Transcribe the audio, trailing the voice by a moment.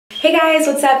Hey guys,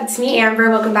 what's up? It's me, Amber.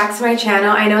 Welcome back to my channel.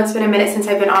 I know it's been a minute since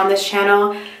I've been on this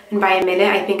channel, and by a minute,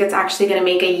 I think it's actually gonna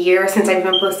make a year since I've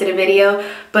even posted a video,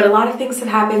 but a lot of things have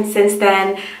happened since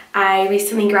then. I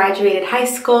recently graduated high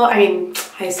school.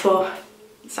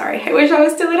 Sorry, I wish I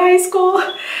was still in high school.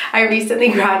 I recently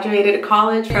graduated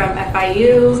college from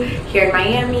FIU here in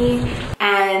Miami,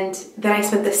 and then I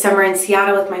spent the summer in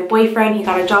Seattle with my boyfriend. He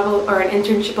got a job or an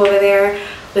internship over there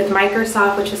with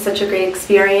Microsoft, which was such a great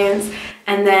experience.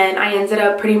 And then I ended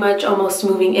up pretty much almost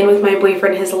moving in with my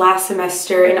boyfriend his last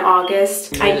semester in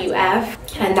August at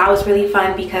UF. And that was really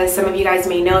fun because some of you guys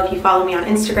may know if you follow me on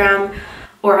Instagram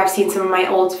or have seen some of my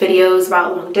old videos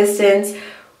about long distance.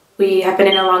 We have been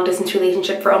in a long distance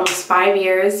relationship for almost 5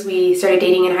 years. We started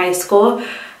dating in high school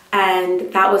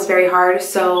and that was very hard.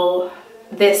 So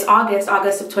this August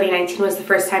of 2019 was the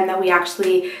first time that we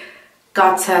actually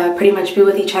got to pretty much be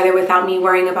with each other without me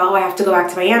worrying about, oh, I have to go back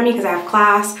to Miami because I have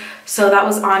class. So that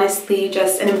was honestly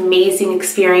just an amazing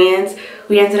experience.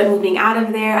 We ended up moving out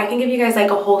of there. I can give you guys like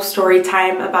a whole story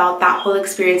time about that whole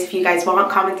experience if you guys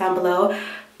want. Comment down below.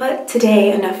 But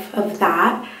today, enough of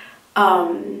that.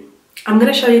 I'm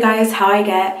gonna show you guys how I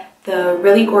get the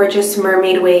really gorgeous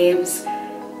mermaid waves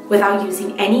without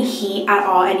using any heat at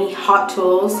all, any hot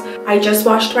tools. I just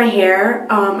washed my hair.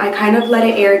 I kind of let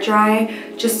it air dry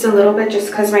just a little bit just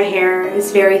because my hair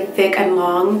is very thick and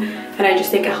long, and I just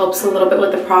think it helps a little bit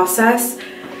with the process.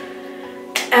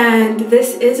 And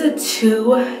this is a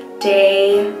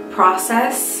 2-day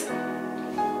process.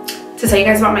 To tell you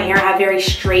guys about my hair, I have very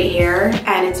straight hair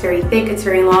and it's very thick, it's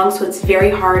very long, so it's very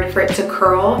hard for it to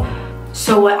curl.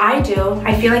 So what I do,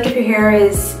 I feel like if your hair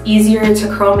is easier to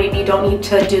curl, maybe you don't need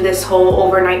to do this whole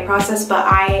overnight process, but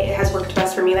it has worked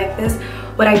best for me like this.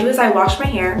 What I do is I wash my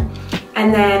hair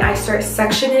and then I start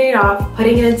sectioning it off,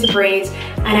 putting it into braids,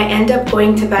 and I end up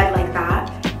going to bed like that.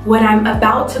 When I'm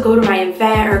about to go to my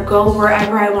event or go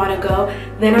wherever I want to go,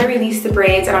 then I release the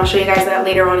braids, and I'll show you guys that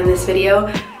later on in this video.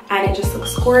 And it just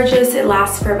looks gorgeous. It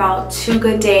lasts for about 2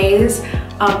 good days.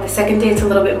 The second day it's a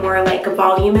little bit more like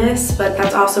voluminous, but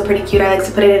that's also pretty cute. I like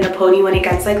to put it in a pony when it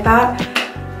gets like that.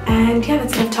 And yeah,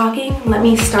 that's enough talking. Let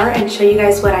me start and show you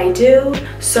guys what I do.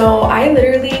 So I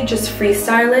literally just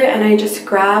freestyle it, and I just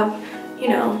grab, you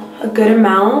know, a good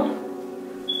amount,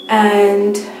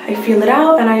 and I feel it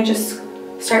out, and I just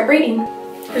start braiding.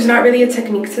 There's not really a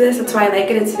technique to this, that's why I like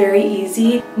it. It's very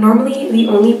easy. Normally, the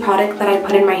only product that I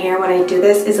put in my hair when I do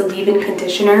this is a leave-in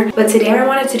conditioner, but today I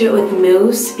wanted to do it with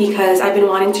mousse because I've been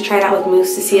wanting to try it out with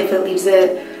mousse to see if it leaves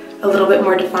it a little bit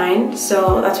more defined.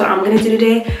 So that's what I'm gonna do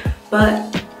today,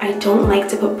 but I don't like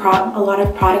to put a lot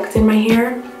of product in my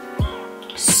hair.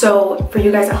 So for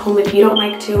you guys at home, if you don't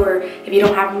like to, or if you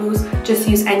don't have mousse, just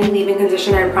use any leave-in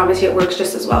conditioner. I promise you it works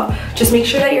just as well. Just make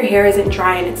sure that your hair isn't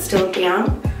dry and it's still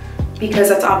damp, because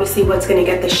that's obviously what's gonna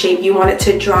get the shape. You want it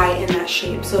to dry in that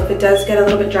shape. So if it does get a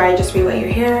little bit dry, just re-wet your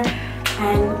hair,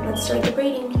 and let's start the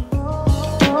braiding.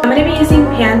 I'm gonna be using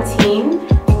Pantene.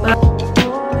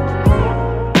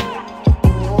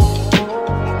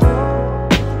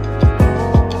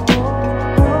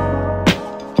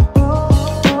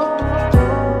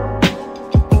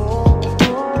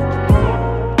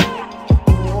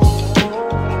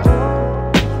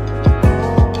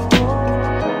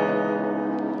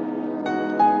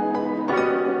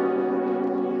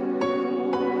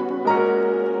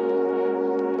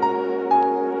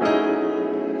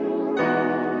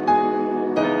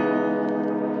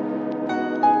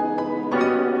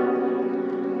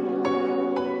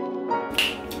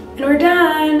 And we're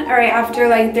done. All right, after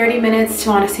like 30 minutes to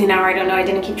honestly an hour, I don't know, I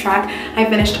didn't keep track. I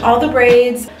finished all the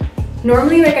braids.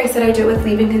 Normally, like I said, I do it with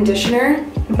leave-in conditioner,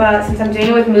 but since I'm doing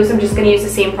it with mousse, I'm just gonna use the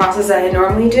same process that I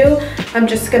normally do. I'm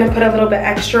just gonna put a little bit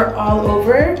extra all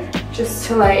over just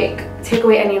to like take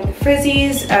away any of the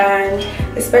frizzies, and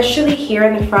especially here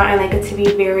in the front, I like it to be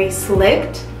very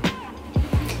slicked.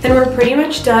 Then we're pretty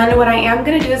much done. What I am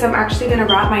gonna do is I'm actually gonna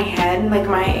wrap my head, like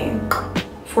my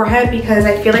forehead, because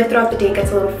I feel like throughout the day it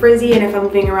gets a little frizzy, and if I'm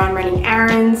moving around running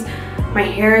errands, my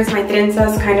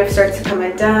trenzas kind of start to come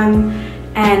undone.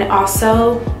 And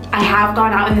also, I have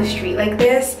gone out in the street like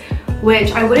this,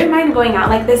 which I wouldn't mind going out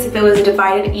like this if it was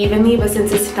divided evenly, but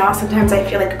since it's not, sometimes I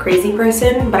feel like a crazy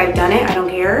person, but I've done it, I don't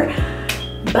care.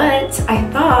 But I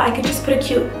thought I could just put a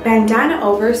cute bandana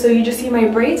over so you just see my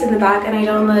braids in the back and I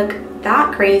don't look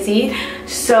that crazy.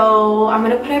 So I'm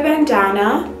gonna put a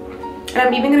bandana. And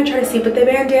I'm even gonna try to sleep with the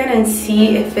bandana and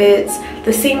see if it's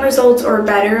the same results or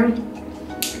better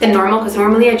than normal, because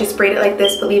normally I just braid it like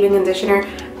this, but leave-in conditioner,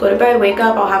 go to bed, wake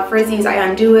up, I'll have frizzies, I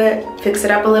undo it, fix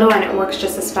it up a little, and it works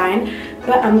just as fine.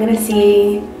 But I'm gonna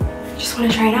see, I just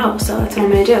wanna try it out, so that's what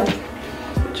I'm gonna do.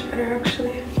 Much better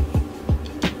actually.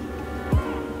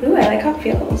 Ooh, I like how it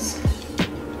feels.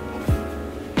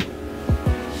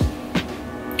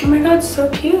 Oh my god, so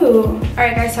cute.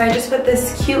 Alright guys, so I just put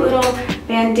this cute little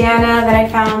bandana that I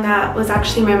found that was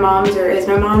actually my mom's, or is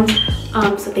my mom's.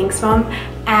 So thanks, Mom.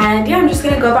 And yeah, I'm just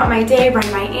gonna go about my day, run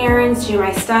my errands, do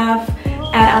my stuff,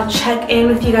 and I'll check in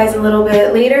with you guys a little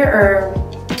bit later, or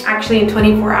actually in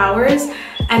 24 hours,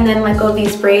 and then let go of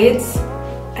these braids.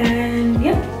 And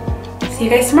yeah, see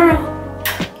you guys tomorrow.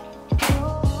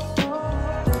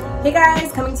 Hey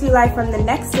guys, coming to you live from the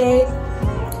next day.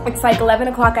 It's like 11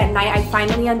 o'clock at night. I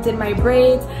finally undid my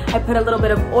braids. I put a little bit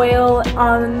of oil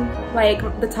on like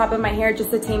the top of my hair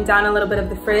just to tame down a little bit of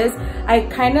the frizz. I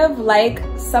kind of like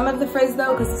some of the frizz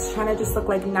though, because it's trying to just look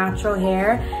like natural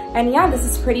hair. And yeah, this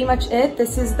is pretty much it.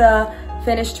 This is the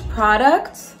finished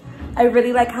product. I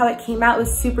really like how it came out. It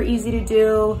was super easy to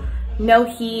do. No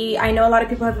heat. I know a lot of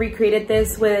people have recreated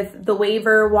this with the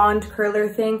waver wand curler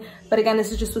thing, but again,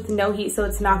 this is just with no heat, so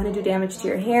it's not going to do damage to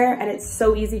your hair, and it's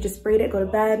so easy. Just braid it, go to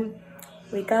bed,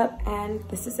 wake up, and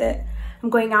this is it.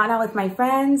 I'm going out now with my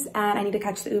friends, and I need to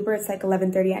catch the Uber. It's like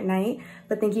 11:30 at night.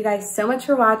 But thank you guys so much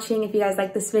for watching. If you guys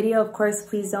like this video, of course,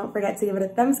 please don't forget to give it a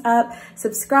thumbs up,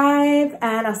 subscribe,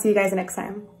 and I'll see you guys next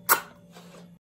time.